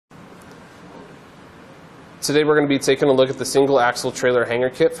Today we're going to be taking a look at the single axle trailer hanger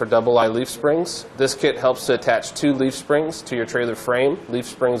kit for double eye leaf springs. This kit helps to attach 2 leaf springs to your trailer frame. Leaf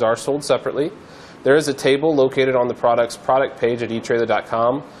springs are sold separately. There is a table located on the product's product page at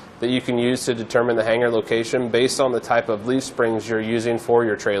Etrailer.com that you can use to determine the hanger location based on the type of leaf springs you're using for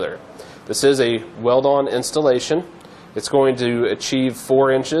your trailer. This is a Weld-On installation. It's going to achieve 4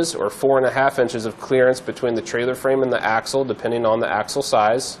 inches or 4.5 inches of clearance between the trailer frame and the axle, depending on the axle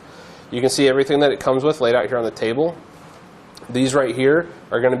size. You can see everything that it comes with laid out here on the table. These right here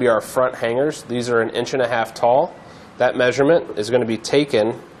are going to be our front hangers. These are 1.5 inches tall. That measurement is going to be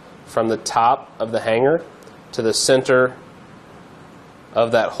taken from the top of the hanger to the center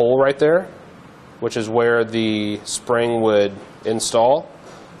of that hole right there, which is where the spring would install.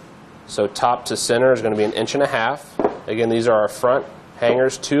 So top to center is going to be 1.5 inches. Again, these are our front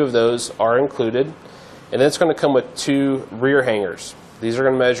hangers. 2 of those are included. And then it's going to come with 2 rear hangers. These are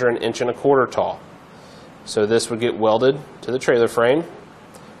going to measure 1.25 inches tall. So this would get welded to the trailer frame,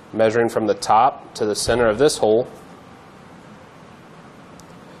 measuring from the top to the center of this hole.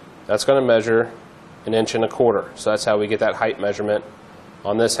 That's going to measure 1.25 inches. So that's how we get that height measurement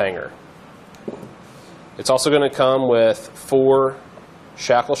on this hanger. It's also going to come with 4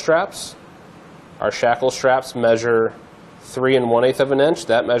 shackle straps. Our shackle straps measure 3 1/8 inches.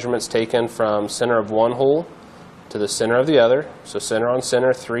 That measurement's taken from center of one hole to the center of the other. So center on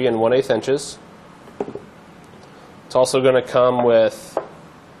center, 3 1/8 inches. It's also going to come with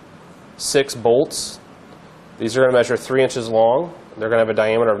 6 bolts. These are going to measure 3 inches long. They're going to have a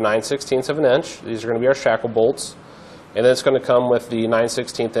diameter of 9/16 of an inch. These are going to be our shackle bolts. And then it's going to come with the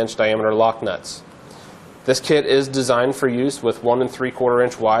 9/16 inch diameter lock nuts. This kit is designed for use with 1 3/4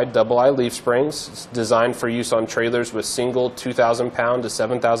 inch wide double eye leaf springs. It's designed for use on trailers with single 2,000 pound to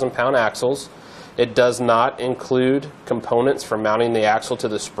 7,000 pound axles. It does not include components for mounting the axle to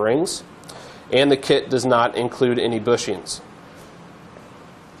the springs, and the kit does not include any bushings.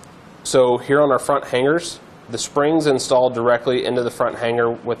 So here on our front hangers, the springs installed directly into the front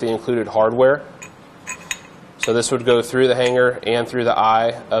hanger with the included hardware. So this would go through the hanger and through the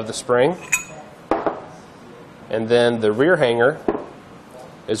eye of the spring. And then the rear hanger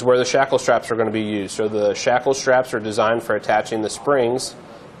is where the shackle straps are going to be used. So the shackle straps are designed for attaching the springs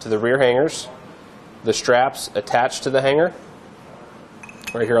to the rear hangers. The straps attach to the hanger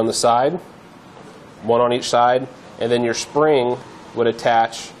right here on the side, 1 on each side, and then your spring would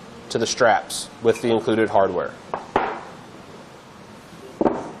attach to the straps with the included hardware.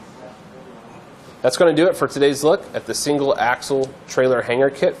 That's going to do it for today's look at the single axle trailer hanger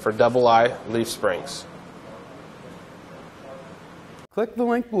kit for double eye leaf springs. Click the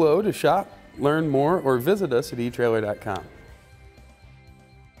link below to shop, learn more, or visit us at Etrailer.com.